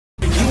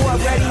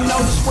already know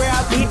just where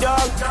I be, dog.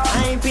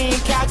 I ain't being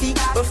cocky,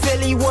 but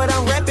Philly what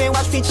I'm reppin'.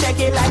 Watch me check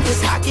it like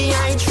it's hockey.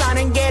 I ain't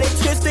tryna get it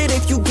twisted.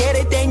 If you get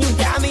it, then you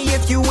got me.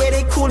 If you with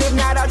it, cool. If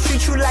not, I'll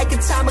treat you like a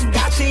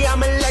Tamagotchi.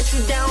 I'ma let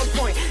you down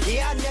point.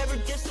 Yeah, I never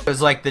It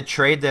was like the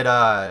trade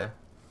that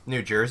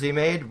New Jersey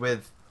made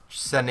with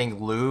sending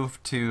Louvre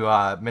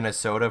to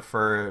Minnesota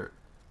for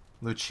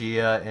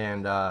Lucia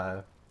and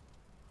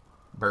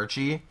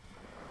Birchie.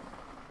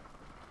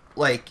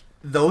 Like,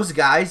 those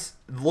guys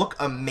look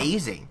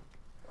amazing.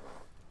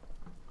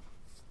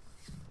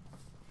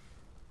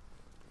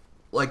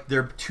 Like,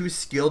 they're two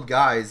skilled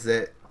guys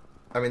that,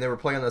 I mean, they were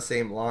playing on the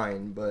same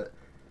line, but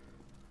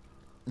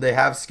they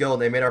have skill,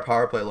 and they made our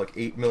power play look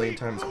 8 million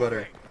times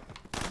better.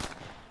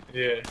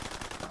 Yeah.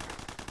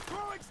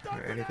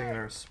 Alright, anything in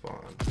our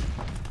spawn?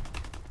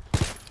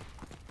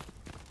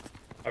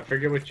 I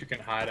forget what you can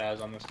hide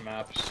as on this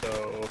map,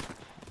 so...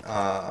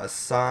 A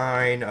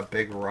sign, a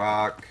big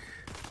rock.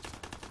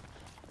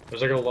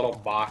 There's like a little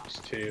box,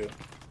 too.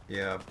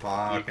 Yeah,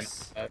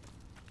 box.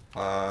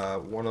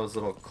 One of those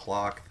little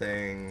clock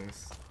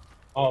things.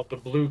 Oh, the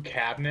blue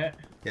cabinet?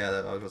 Yeah,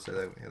 I was gonna say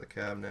that. Yeah, the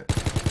cabinet.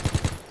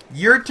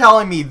 You're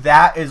telling me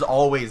that is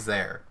always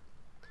there?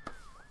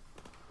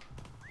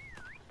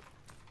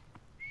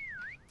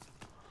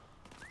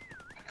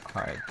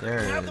 Alright, there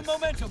it is. The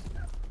momentum.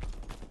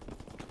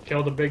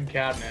 Killed a big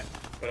cabinet,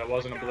 but it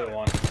wasn't a blue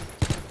one.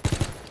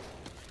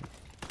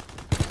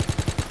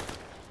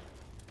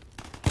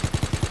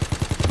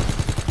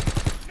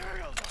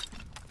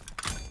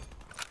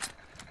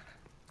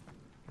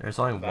 There's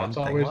only That's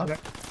one thing always left.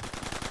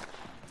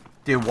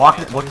 there. Dude,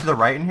 look to the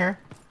right in here.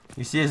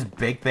 You see this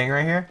big thing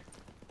right here?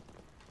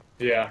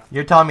 Yeah.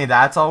 You're telling me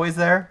that's always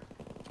there?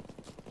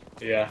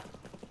 Yeah.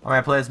 I mean,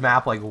 I play this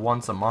map like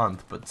once a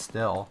month, but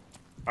still.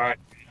 Alright,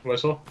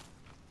 whistle.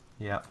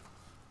 Yep.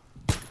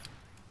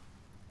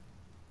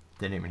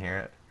 Didn't even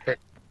hear it.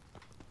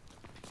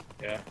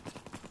 Yeah.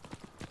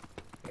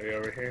 Maybe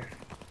over here.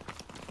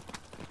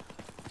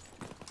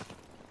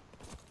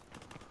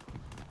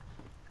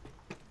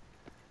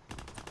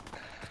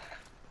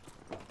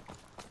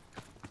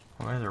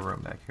 Oh, there's a room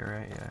back here,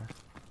 right? Yeah.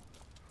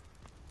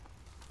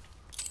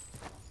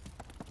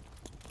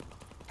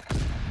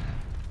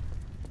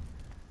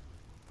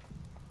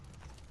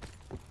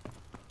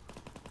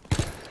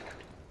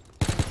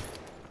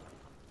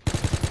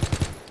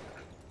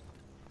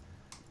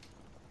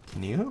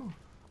 Can you?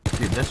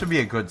 Dude, this would be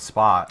a good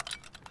spot.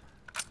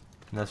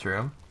 In this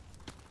room.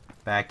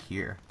 Back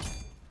here.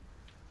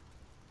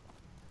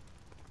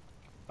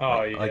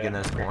 Oh, yeah. Like in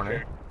this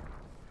corner.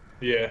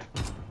 Yeah.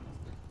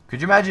 Could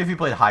you imagine if you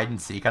played hide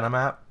and seek on a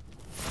map?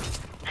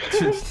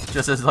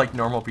 Just as like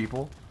normal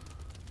people?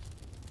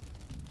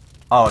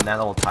 Oh, and that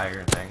little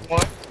tire thing.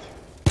 What?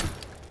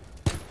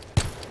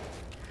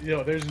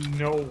 Yo, there's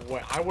no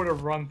way. I would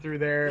have run through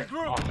there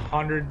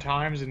 100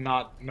 times and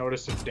not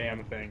noticed a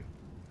damn thing.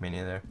 Me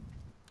neither.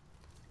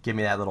 Give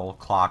me that little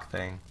clock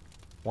thing.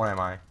 What am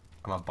I?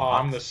 I'm a box. Oh,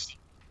 I'm the...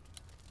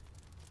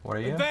 What are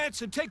you?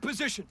 Advance and take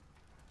position.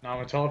 Now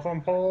I'm a telephone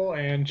pole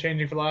and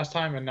changing for the last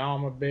time, and now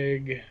I'm a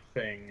big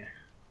thing.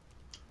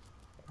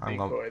 I'm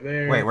going.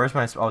 There. Wait, where's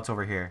my? Oh, it's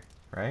over here,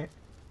 right?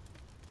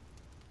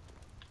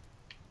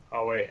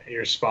 Oh wait,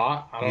 your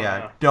spot? I don't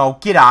know. No,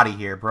 get out of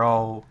here,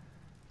 bro.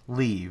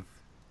 Leave.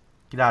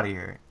 Get out of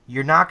here.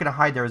 You're not gonna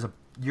hide.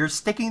 You're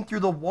sticking through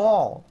the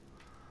wall.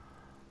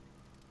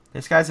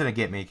 This guy's gonna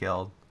get me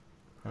killed,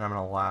 and I'm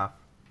gonna laugh.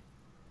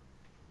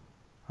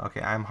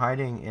 Okay, I'm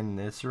hiding in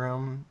this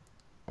room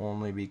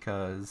only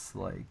because,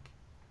 like,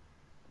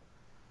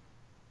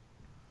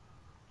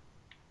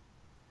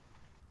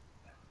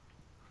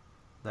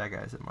 that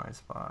guy's in my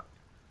spot.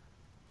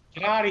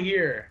 Get out of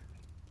here.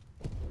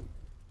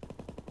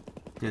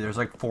 Dude, there's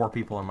like 4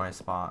 people in my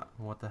spot.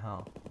 What the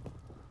hell?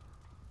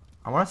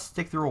 I want to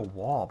stick through a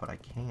wall, but I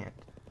can't.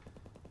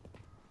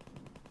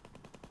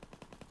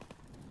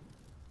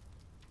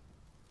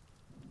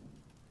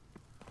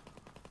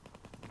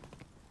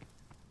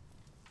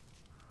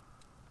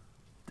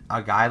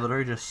 A guy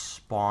literally just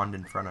spawned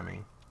in front of me.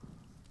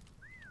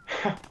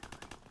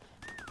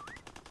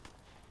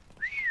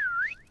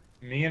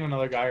 Me and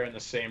another guy are in the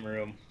same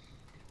room.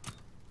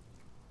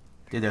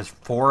 Dude, there's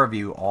 4 of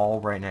you all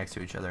right next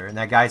to each other. And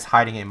that guy's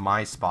hiding in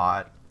my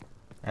spot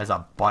as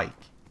a bike.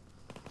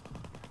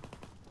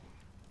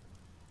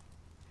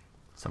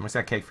 Someone's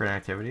got kicked for an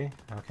activity?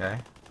 Okay.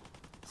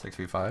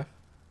 6v5.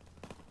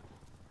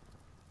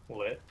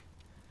 Lit.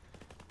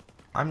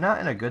 I'm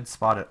not in a good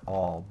spot at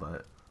all,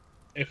 but...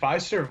 If I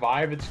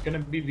survive, it's gonna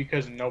be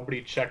because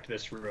nobody checked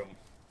this room.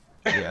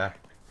 Yeah.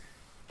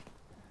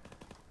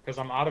 Because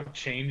I'm out of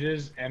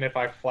changes, and if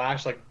I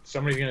flash, like,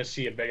 somebody's gonna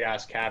see a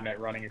big-ass cabinet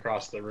running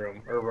across the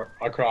room, or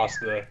across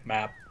the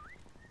map.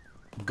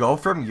 Go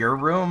from your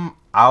room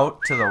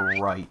out to the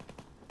right.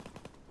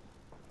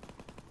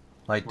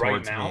 Like, Right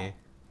towards now? me.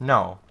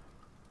 No.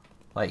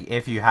 Like,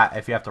 if you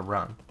have to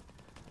run.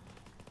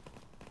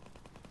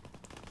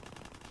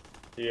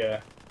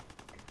 Yeah.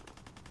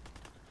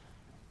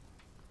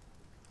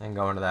 And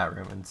go into that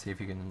room and see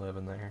if you can live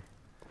in there.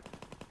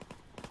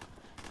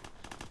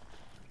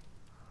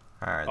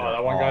 Alright, Oh, they're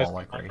that one guy's all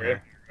like right right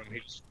here.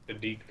 He's the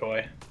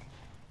decoy.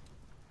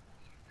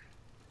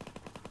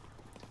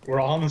 We're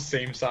all on the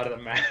same side of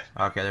the map.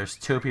 Okay, there's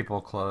 2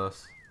 people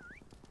close.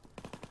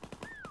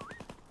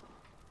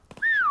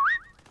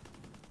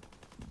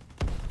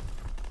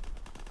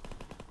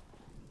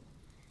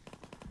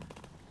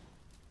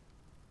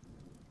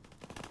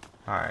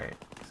 Alright,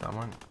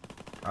 someone...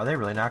 Are they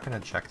really not gonna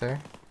check there?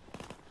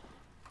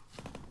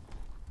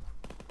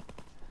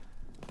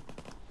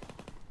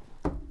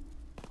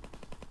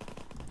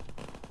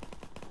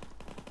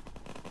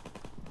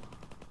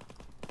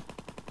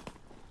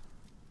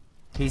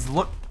 He's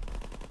look...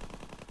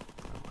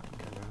 Oh my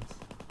goodness.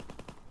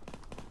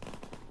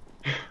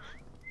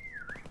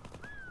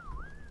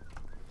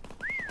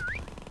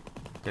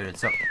 Dude,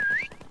 it's so...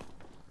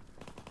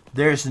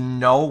 There's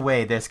no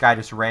way this guy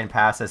just ran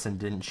past us and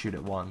didn't shoot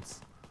it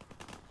once.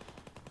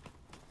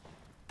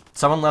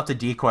 Someone left a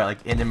decoy,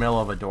 like, in the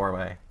middle of a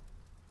doorway.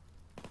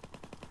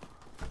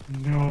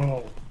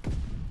 No.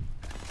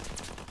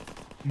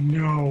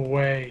 No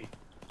way.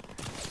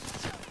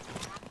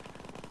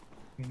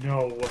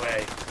 No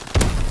way.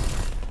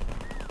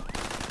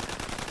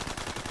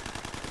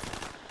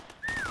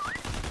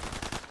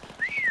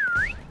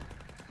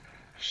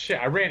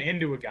 Shit, I ran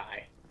into a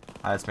guy.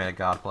 I just made a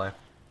god play.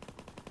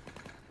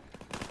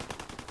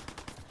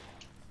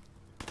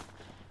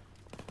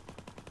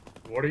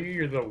 What are you?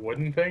 You're the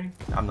wooden thing?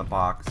 I'm the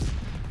box.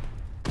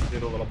 You're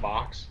the little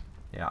box?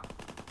 Yeah.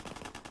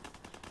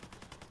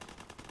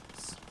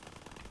 This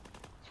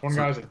one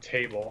guy's a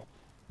table.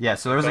 Yeah,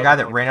 so there was a guy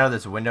that ran out of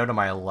this window to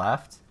my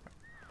left.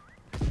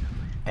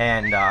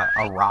 And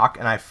a rock,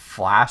 and I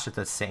flashed at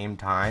the same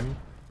time.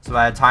 So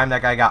by the time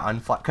that guy got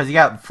unflashed, because he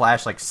got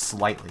flashed like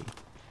slightly.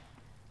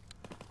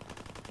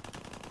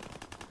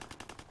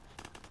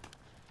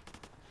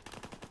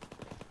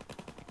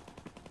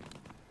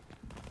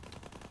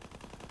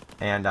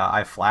 And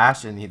I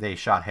flashed, and they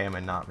shot him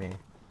and not me.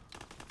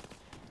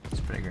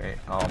 It's pretty great.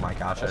 Oh my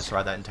gosh, I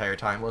survived that entire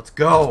time. Let's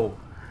go!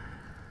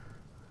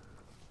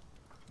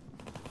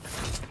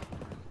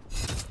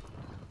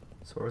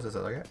 So where was this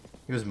other guy?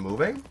 He was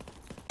moving?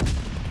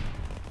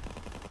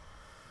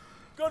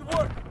 Good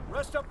work.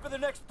 Rest up for the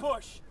next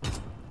push.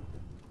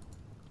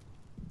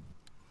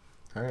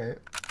 Alright.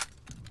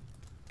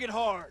 Get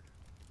hard.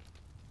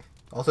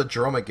 Also,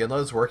 Jerome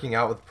McGinley's working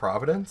out with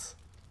Providence?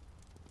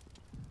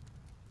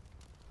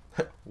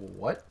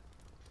 What?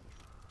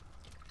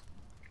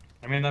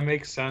 I mean, that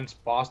makes sense.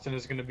 Boston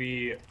is going to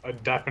be a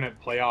definite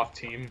playoff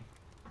team.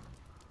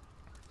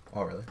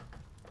 Oh, really?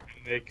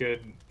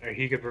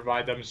 He could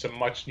provide them some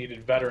much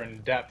needed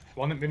veteran depth.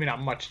 Well, maybe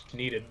not much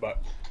needed, but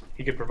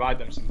he could provide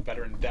them some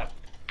veteran depth.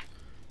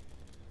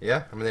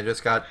 Yeah, I mean, they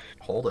just got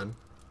Holden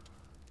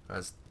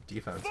as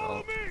defense.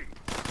 So.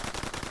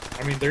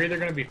 I mean, they're either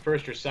going to be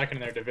first or second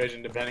in their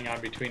division, depending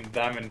on between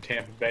them and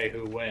Tampa Bay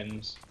who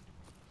wins.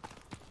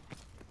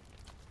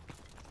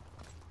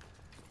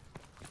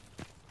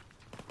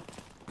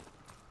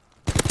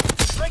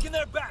 Breaking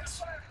their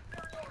backs.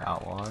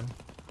 Got one.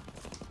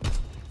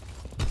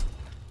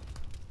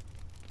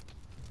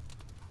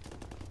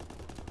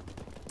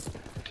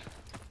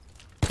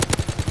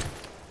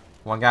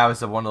 One guy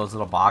was in one of those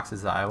little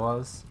boxes that I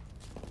was.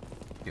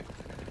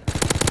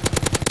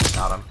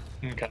 Got him.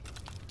 Okay.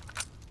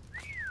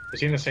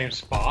 Is he in the same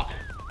spot?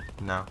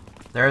 No.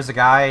 There's a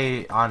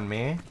guy on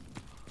me.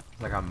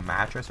 Like a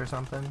mattress or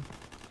something.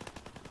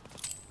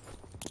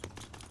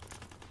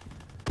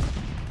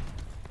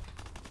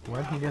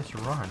 Where'd he just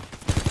run?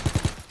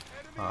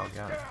 Oh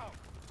god.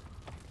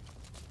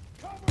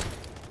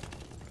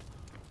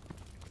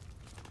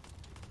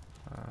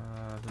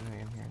 Is there anything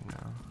in here?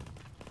 No.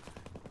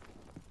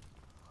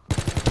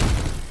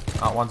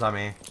 Oh, one's on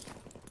me.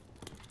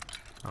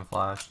 I'm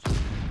flashed.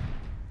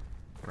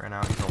 Ran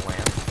out into the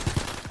lamp.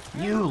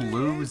 You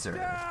loser!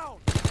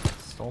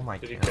 Stole my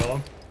kill. Did he kill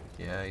him?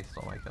 Yeah, he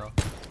stole my kill.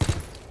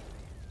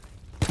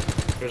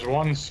 There's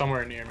one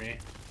somewhere near me.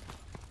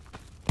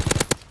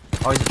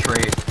 Oh, he's a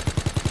tree.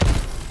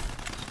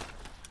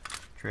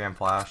 Tree, I'm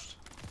flashed.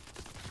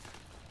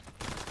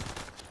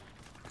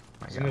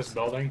 He's in this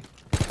building.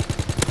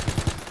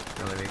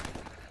 Really weak.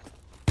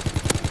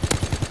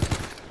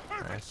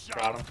 Nice.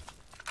 Got him.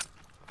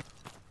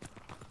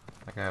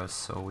 That guy was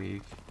so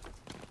weak.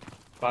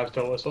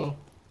 5-still whistle.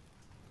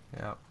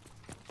 Yep.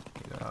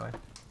 You go that way.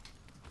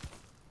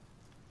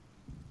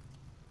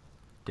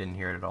 Didn't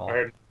hear it at all. I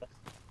heard,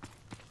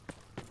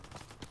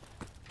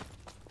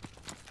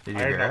 Did I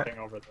you heard hear nothing it?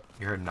 over there.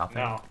 You heard nothing?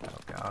 No. Oh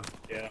god.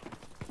 Yeah.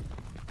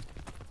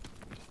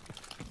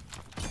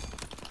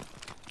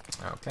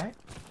 Okay.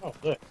 Oh,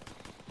 look.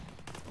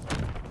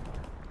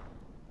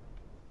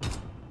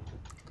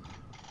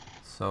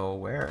 So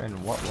where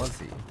and what was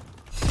he?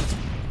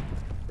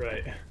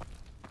 Right.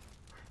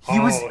 He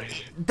was. Oh,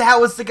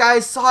 That was the guy I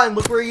saw, and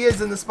look where he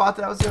is in the spot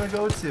that I was gonna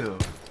go to.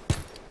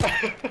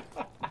 I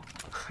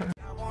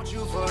want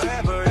you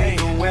forever,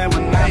 even when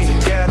we're not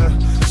together.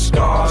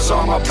 Scars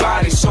on my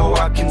body so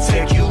I can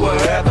take you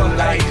wherever.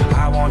 Like,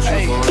 I want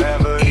you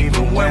forever,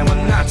 even when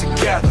we're not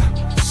together.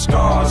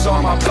 scars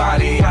on my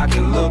body, I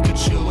can look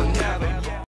at you